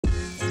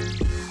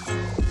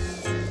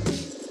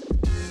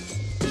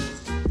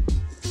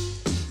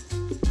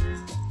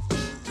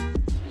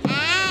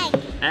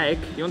Egg?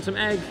 You want some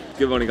egg?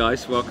 Good morning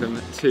guys,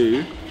 welcome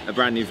to a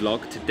brand new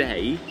vlog.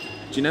 Today,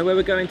 do you know where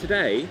we're going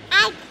today?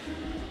 Egg.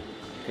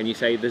 Can you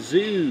say the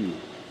zoo?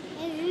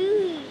 The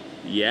zoo.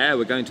 Yeah,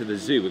 we're going to the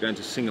zoo. We're going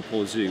to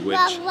Singapore Zoo, which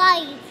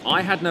Ride.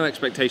 I had no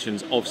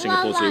expectations of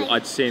Singapore Zoo. I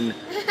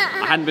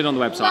hadn't been on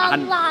the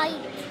website. Ride.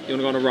 You want to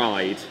go on a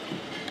ride?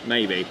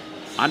 Maybe.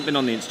 I hadn't been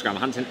on the Instagram. I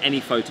hadn't seen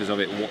any photos of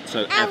it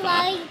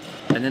whatsoever.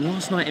 And then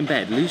last night in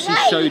bed, Lucy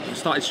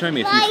started showing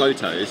me a few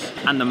photos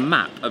and the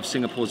map of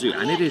Singapore Zoo,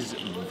 and it is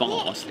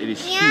vast. It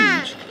is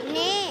huge.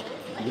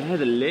 Yeah,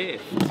 the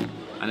lift.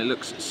 And it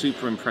looks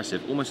super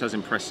impressive, almost as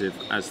impressive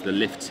as the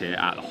lifts here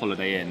at the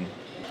Holiday Inn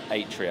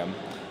Atrium.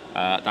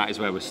 That is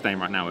where we're staying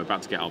right now. We're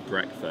about to get our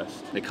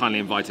breakfast. They kindly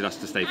invited us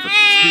to stay for 2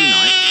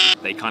 nights.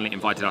 They kindly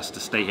invited us to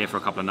stay here for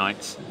a couple of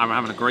nights. And we're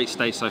having a great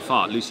stay so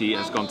far. Lucy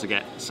has gone to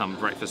get some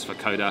breakfast for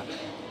Coda.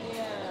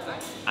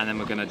 And then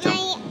we're gonna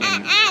jump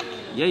in.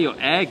 Yeah, your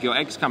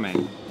egg's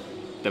coming.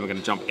 Then we're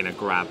gonna jump in a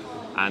grab.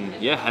 And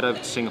yeah, head over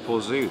to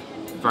Singapore Zoo.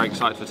 Very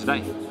excited for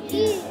today.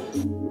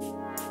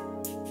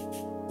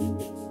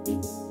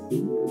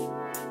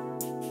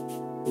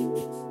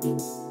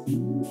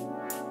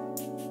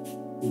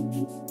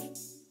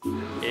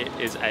 It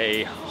is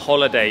a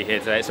holiday here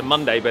today. It's a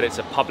Monday, but it's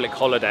a public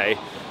holiday.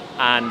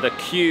 And the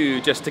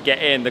queue just to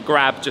get in, the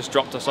grab just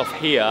dropped us off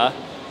here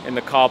in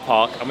the car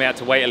park, and we had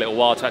to wait a little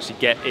while to actually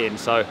get in.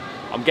 So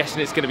I'm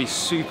guessing it's gonna be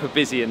super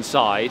busy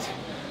inside,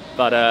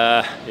 but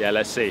yeah,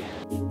 let's see.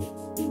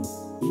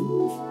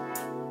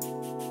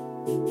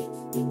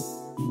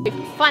 We've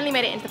finally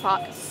made it into the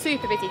park.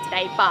 Super busy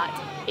today, but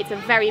it's a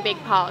very big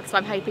park, so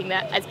I'm hoping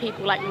that as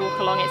people like walk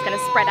along, it's going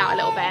to spread out a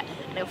little bit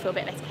and it'll feel a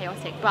bit less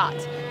chaotic. But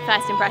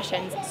first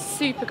impressions,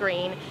 super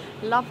green,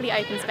 lovely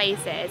open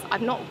spaces.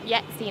 I've not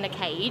yet seen a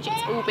cage.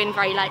 It's all been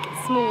very like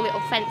small little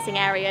fencing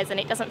areas, and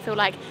it doesn't feel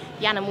like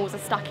the animals are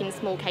stuck in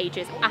small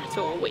cages at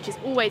all, which is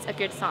always a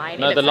good sign.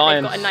 No, it the looks like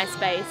lions they've got a nice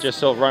space. Just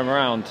sort of roam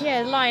around.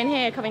 Yeah, the lion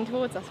here coming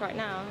towards us right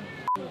now.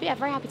 But yeah,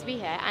 very happy to be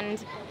here,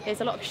 and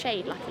there's a lot of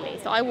shade luckily.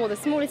 So I wore the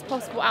smallest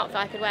possible outfit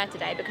I could wear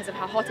today because of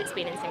how hot it's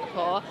been in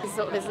Singapore. It's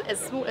sort of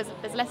as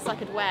less as I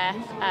could wear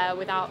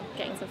without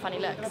getting some funny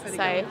looks.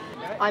 So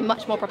I'm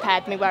much more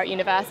prepared than we were at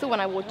Universal when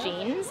I wore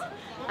jeans.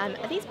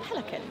 Are these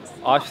pelicans?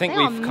 I think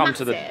we've come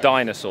to the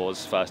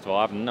dinosaurs first of all.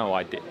 I have no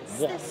idea.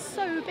 What? They're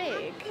so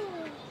big.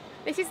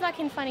 This is like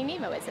in Finding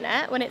Nemo, isn't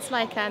it? When it's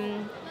like,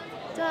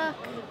 duck.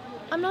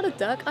 I'm not a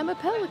duck, I'm a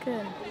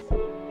pelican.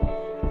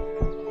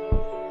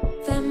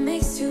 That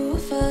makes two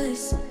of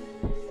us.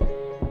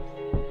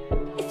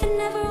 If it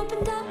never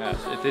opened up.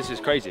 Yeah, this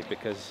is crazy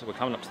because we're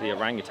coming up to the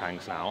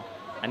orangutans now,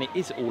 and it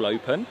is all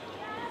open.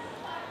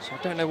 So I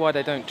don't know why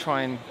they don't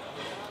try and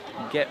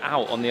get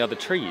out on the other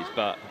trees,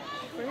 but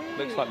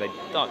looks like they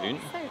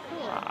don't. So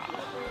cool. Wow.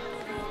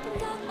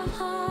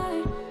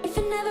 If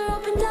it never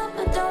opened up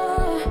a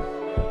door.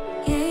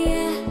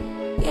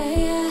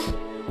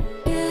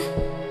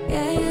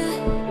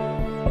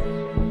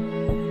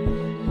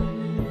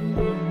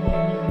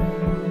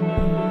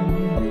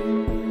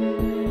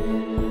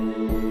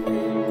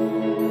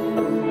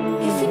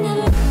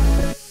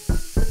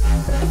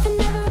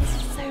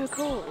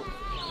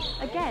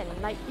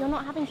 Like, you're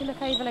not having to look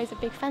over loads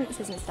of big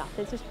fences and stuff.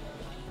 There's just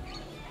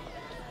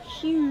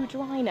huge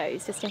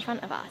rhinos just in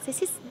front of us.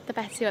 This is the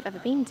best zoo I've ever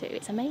been to.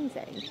 It's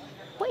amazing.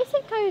 What is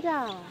it,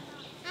 Coda?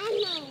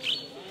 I know.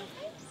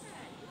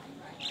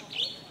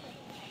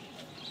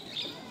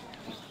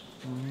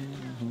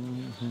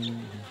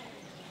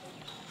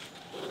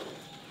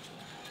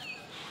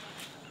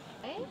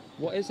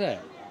 What is it?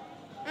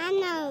 I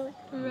know.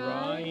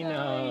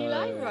 Rhino. You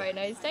like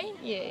rhinos,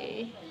 don't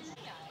you?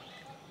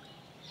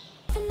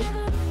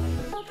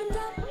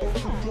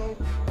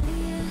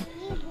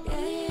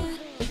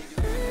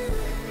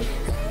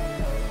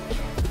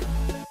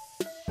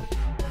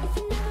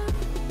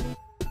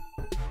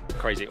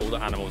 Crazy, all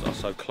the animals are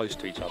so close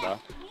to each other,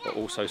 but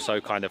also so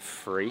kind of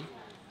free.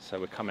 So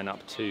we're coming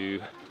up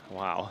to,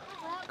 wow,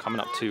 coming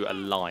up to a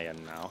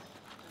lion now.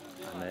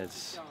 And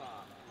there's,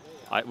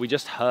 we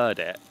just heard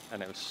it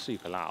and it was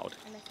super loud.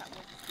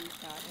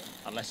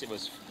 Unless it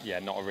was, yeah,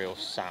 not a real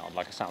sound,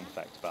 like a sound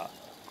effect, but.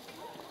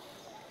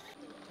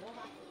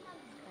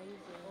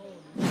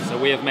 So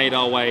we have made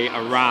our way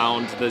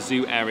around the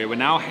zoo area. We're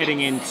now heading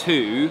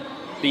into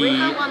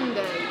the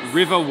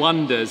River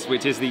Wonders,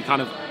 which is the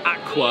kind of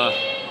aqua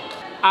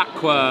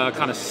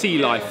kind of sea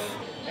life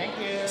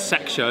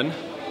section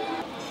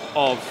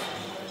of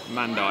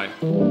Mandai.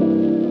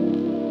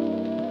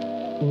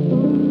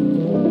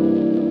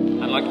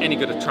 And like any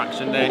good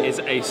attraction, there is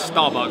a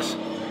Starbucks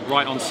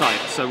right on site.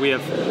 So we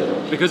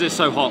have, because it's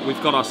so hot,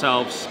 we've got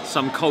ourselves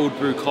some cold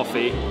brew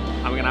coffee,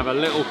 and we're gonna have a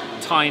little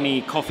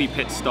tiny coffee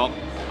pit stop.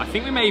 I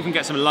think we may even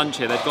get some lunch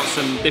here. They've got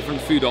some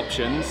different food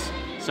options,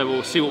 so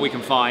we'll see what we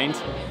can find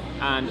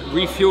and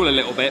refuel a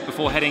little bit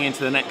before heading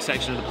into the next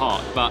section of the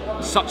park.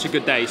 But such a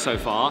good day so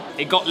far.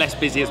 It got less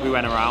busy as we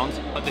went around,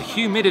 but the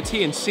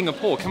humidity in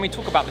Singapore, can we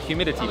talk about the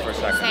humidity for a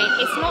second?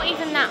 It's not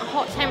even that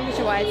hot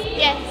temperature-wise.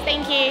 Yes,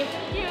 thank you.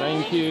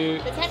 Thank you.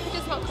 The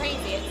temperature's not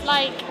crazy. It's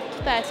like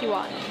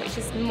 31, which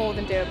is more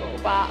than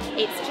doable, but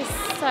it's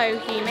just so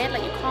humid,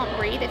 like you can't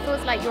breathe. It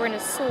feels like you're in a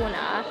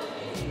sauna.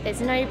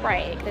 There's no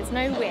break, there's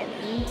no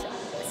wind.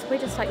 So we're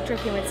just like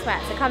dripping with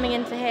sweat. So coming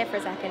into here for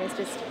a second is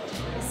just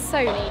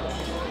so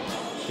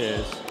neat.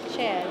 Cheers.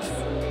 Cheers.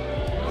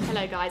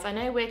 Hello guys, I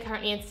know we're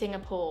currently in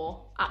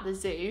Singapore at the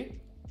zoo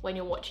when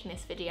you're watching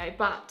this video,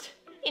 but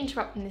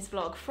interrupting this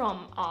vlog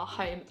from our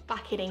home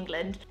back in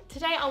England.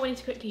 Today I wanted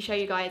to quickly show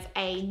you guys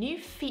a new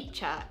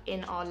feature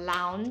in our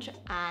lounge,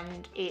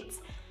 and it's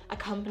a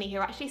company who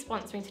are actually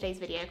sponsoring today's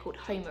video called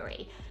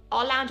Homary.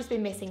 Our lounge has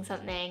been missing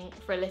something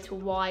for a little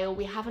while.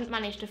 We haven't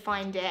managed to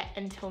find it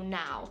until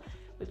now.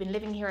 We've been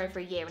living here over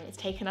a year and it's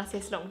taken us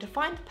this long to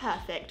find the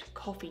perfect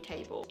coffee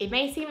table. It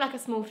may seem like a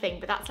small thing,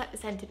 but that's like the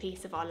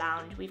centerpiece of our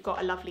lounge. We've got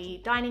a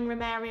lovely dining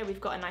room area,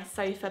 we've got a nice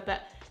sofa,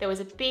 but there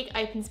was a big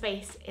open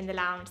space in the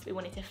lounge that we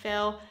wanted to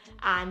fill,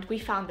 and we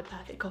found the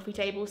perfect coffee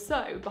table.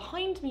 So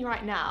behind me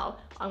right now,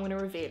 I'm gonna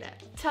reveal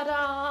it.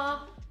 Ta-da!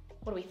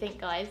 What do we think,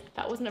 guys?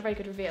 That wasn't a very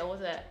good reveal,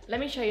 was it? Let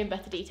me show you in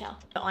better detail.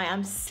 I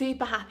am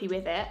super happy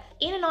with it.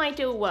 In an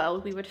ideal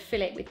world, we would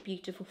fill it with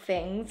beautiful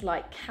things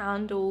like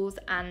candles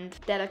and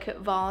delicate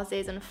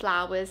vases and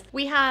flowers.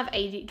 We have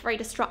a very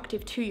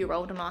destructive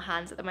 2-year-old on our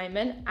hands at the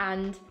moment,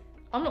 and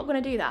I'm not gonna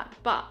do that,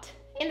 but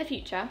in the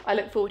future, I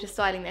look forward to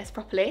styling this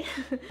properly.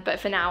 But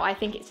for now, I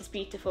think it's just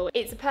beautiful.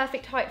 It's a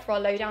perfect height for our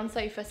low-down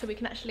sofa, so we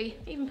can actually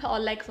even put our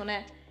legs on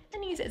it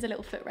and use it as a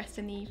little footrest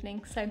in the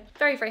evening. So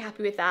very, very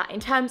happy with that.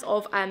 In terms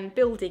of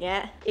building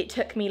it, it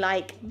took me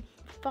like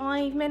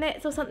 5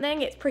 minutes or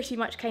something. It's pretty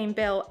much came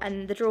built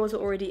and the drawers were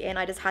already in.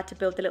 I just had to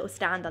build the little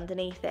stand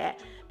underneath it,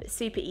 but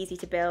super easy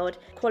to build.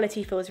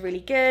 Quality feels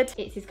really good.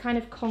 It's this kind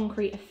of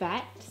concrete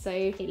effect, so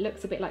it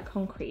looks a bit like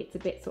concrete. It's a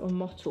bit sort of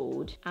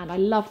mottled, and I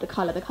love the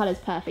colour. The colour's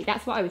perfect.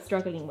 That's what I was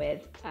struggling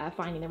with,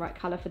 finding the right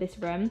colour for this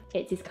room.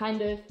 It's this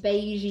kind of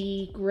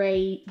beigey,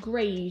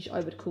 greyish, I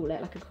would call it,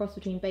 like a cross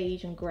between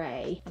beige and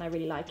grey, and I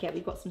really like it.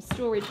 We've got some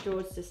storage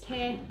drawers just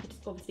here, which is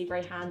obviously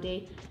very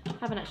handy.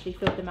 Haven't actually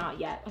filled them out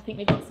yet. I think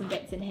we've got some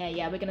bits in here.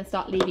 Yeah, we're going to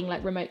start leaving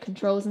like remote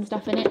controls and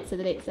stuff in it so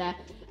that it's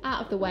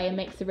out of the way and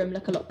makes the room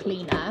look a lot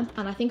cleaner.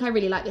 And I think I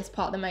really like this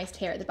part the most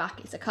here at the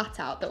back. It's a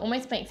cutout that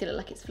almost makes it look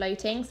like it's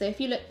floating. So if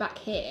you look back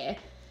here,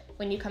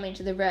 when you come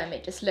into the room,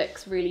 it just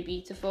looks really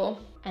beautiful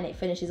and it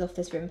finishes off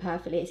this room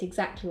perfectly. It's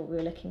exactly what we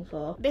were looking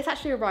for. This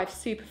actually arrived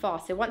super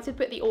fast. So once we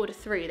put the order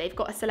through, they've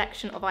got a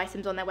selection of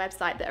items on their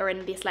website that are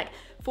in this like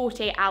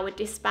 48-hour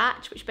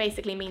dispatch, which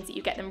basically means that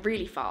you get them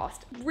really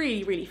fast,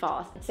 really, really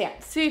fast. So yeah,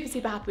 super,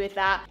 super happy with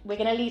that. We're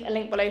gonna leave a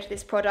link below to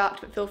this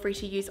product, but feel free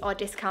to use our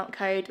discount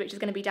code, which is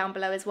gonna be down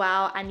below as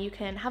well. And you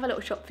can have a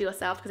little shop for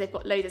yourself because they've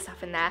got loads of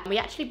stuff in there. We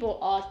actually bought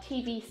our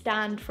TV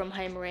stand from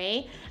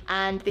Homary,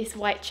 and this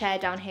white chair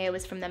down here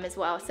was from them as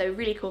well. So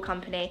really cool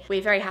company.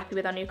 We're very happy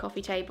with our new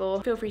coffee table.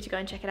 Feel free to go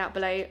and check it out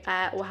below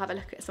or have a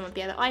look at some of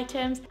the other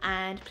items,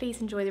 and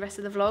please enjoy the rest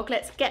of the vlog.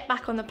 Let's get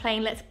back on the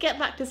plane, let's get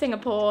back to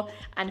Singapore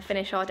and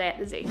finish our day at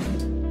the zoo.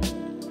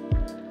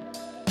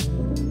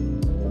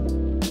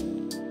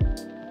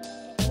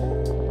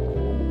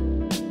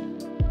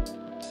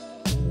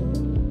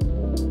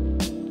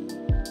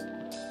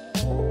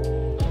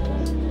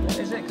 What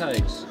is it,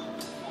 Codes?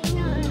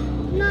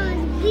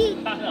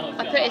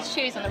 I put his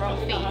shoes on the wrong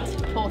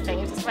feet. Poor thing,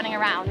 he was just running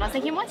around. And I was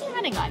thinking, why is he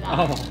running like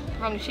that? Oh.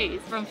 Wrong shoes,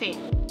 wrong feet.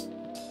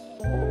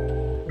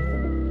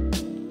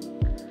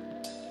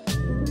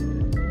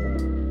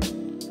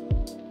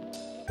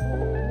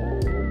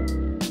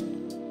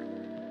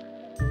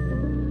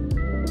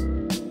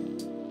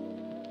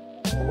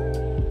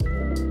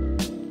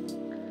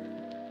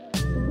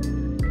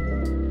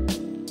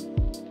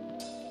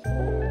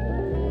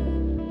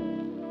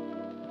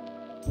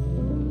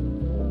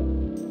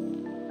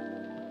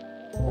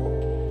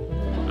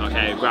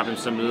 Okay, grabbing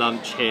some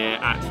lunch here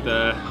at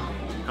the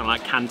kind of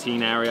like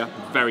canteen area.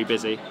 Very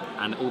busy,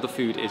 and all the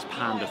food is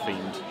panda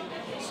themed.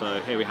 So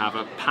here we have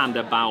a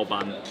panda bao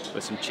bun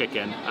with some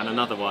chicken, and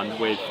another one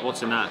with,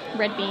 what's in that?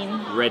 Red bean.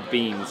 Red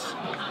beans.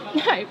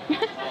 No,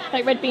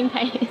 like red bean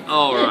paste.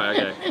 Oh, right,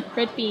 okay.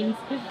 Red beans.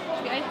 Should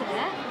we open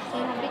it? So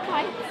you have a big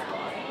bite.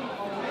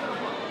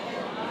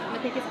 I'm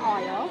gonna take his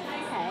eye off.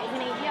 Okay, you're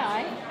gonna eat the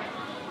eye.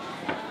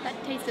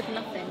 That tasted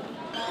nothing.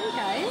 There you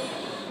go.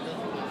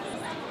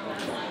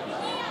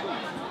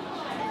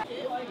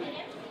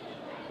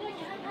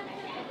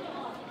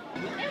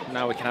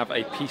 Now we can have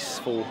a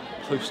peaceful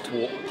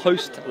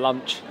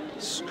post-lunch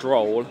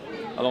stroll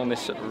along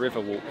this river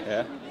walk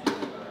here.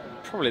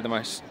 Probably the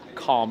most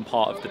calm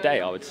part of the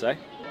day, I would say.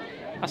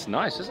 That's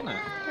nice, isn't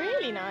it?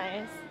 Really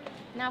nice.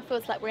 Now it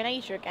feels like we're in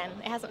Asia again.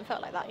 It hasn't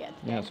felt like that yet.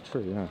 Yeah, it's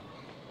true, yeah.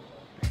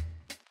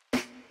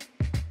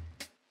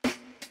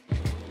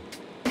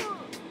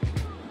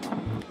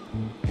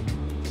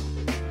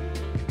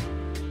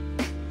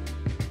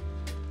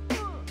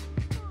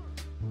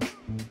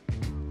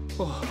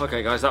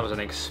 Okay guys, that was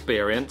an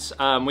experience.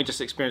 We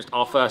just experienced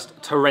our first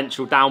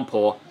torrential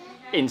downpour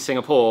in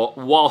Singapore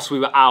whilst we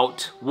were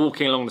out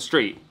walking along the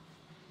street.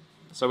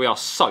 So we are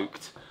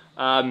soaked.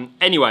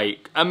 Anyway,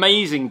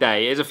 amazing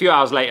day. It's a few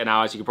hours later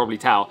now, as you can probably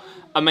tell.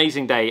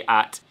 Amazing day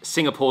at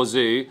Singapore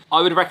Zoo.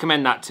 I would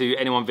recommend that to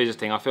anyone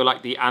visiting. I feel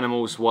like the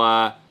animals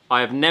were... I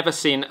have never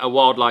seen a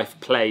wildlife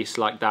place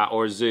like that,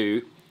 or a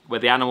zoo, where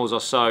the animals are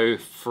so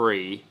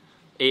free.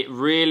 It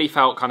really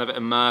felt kind of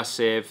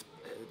immersive.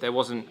 There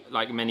wasn't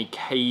like many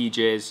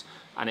cages,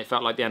 and it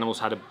felt like the animals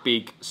had a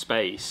big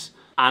space.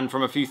 And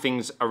from a few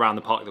things around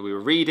the park that we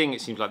were reading,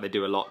 it seems like they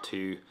do a lot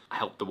to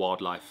help the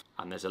wildlife,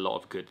 and there's a lot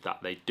of good that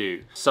they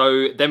do.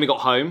 So then we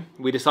got home,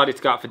 we decided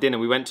to go out for dinner.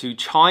 We went to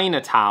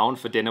Chinatown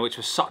for dinner, which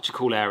was such a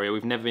cool area.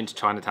 We've never been to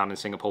Chinatown in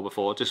Singapore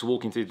before, just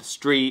walking through the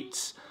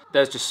streets.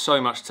 There's just so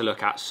much to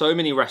look at, so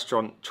many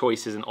restaurant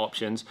choices and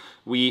options.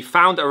 We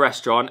found a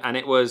restaurant, and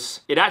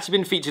it'd actually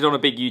been featured on a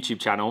big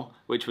YouTube channel,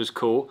 which was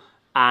cool.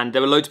 And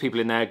there were loads of people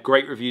in there,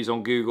 great reviews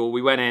on Google.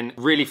 We went in,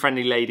 really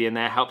friendly lady in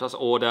there, helped us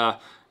order,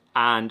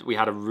 and we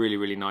had a really,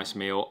 really nice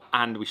meal,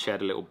 and we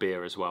shared a little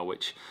beer as well,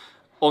 which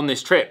on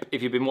this trip,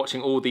 if you've been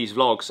watching all these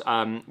vlogs,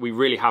 we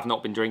really have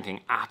not been drinking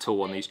at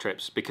all on these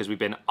trips because we've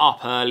been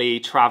up early,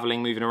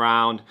 traveling, moving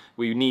around.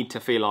 We need to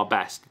feel our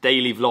best.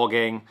 Daily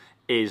vlogging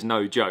is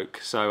no joke.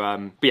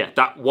 So, but yeah,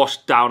 that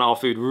washed down our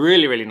food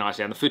really, really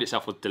nicely, and the food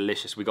itself was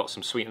delicious. We got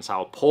some sweet and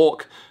sour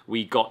pork,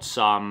 we got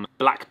some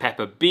black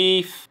pepper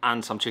beef,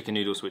 and some chicken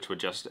noodles, which were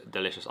just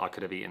delicious. I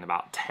could have eaten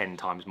about 10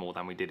 times more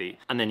than we did eat.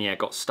 And then yeah,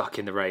 got stuck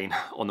in the rain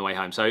on the way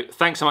home. So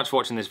thanks so much for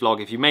watching this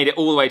vlog. If you made it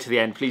all the way to the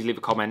end, please leave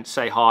a comment,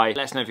 say hi.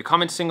 Let us know if you're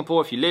coming to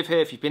Singapore, if you live here,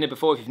 if you've been here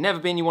before, if you've never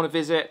been, you want to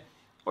visit,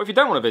 or if you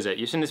don't want to visit.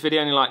 You've seen this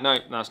video and you're like, no,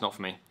 that's not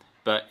for me.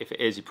 But if it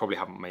is, you probably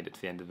haven't made it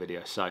to the end of the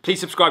video. So please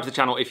subscribe to the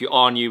channel if you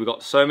are new. We've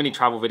got so many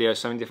travel videos,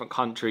 so many different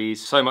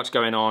countries, so much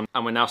going on.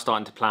 And we're now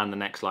starting to plan the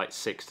next like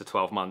 6 to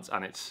 12 months.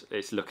 And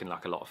it's looking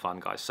like a lot of fun,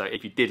 guys. So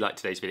if you did like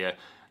today's video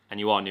and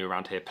you are new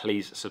around here,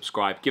 please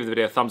subscribe. Give the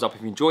video a thumbs up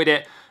if you enjoyed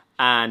it.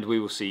 And we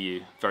will see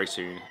you very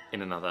soon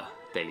in another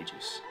Daily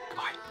Juice.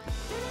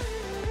 Goodbye.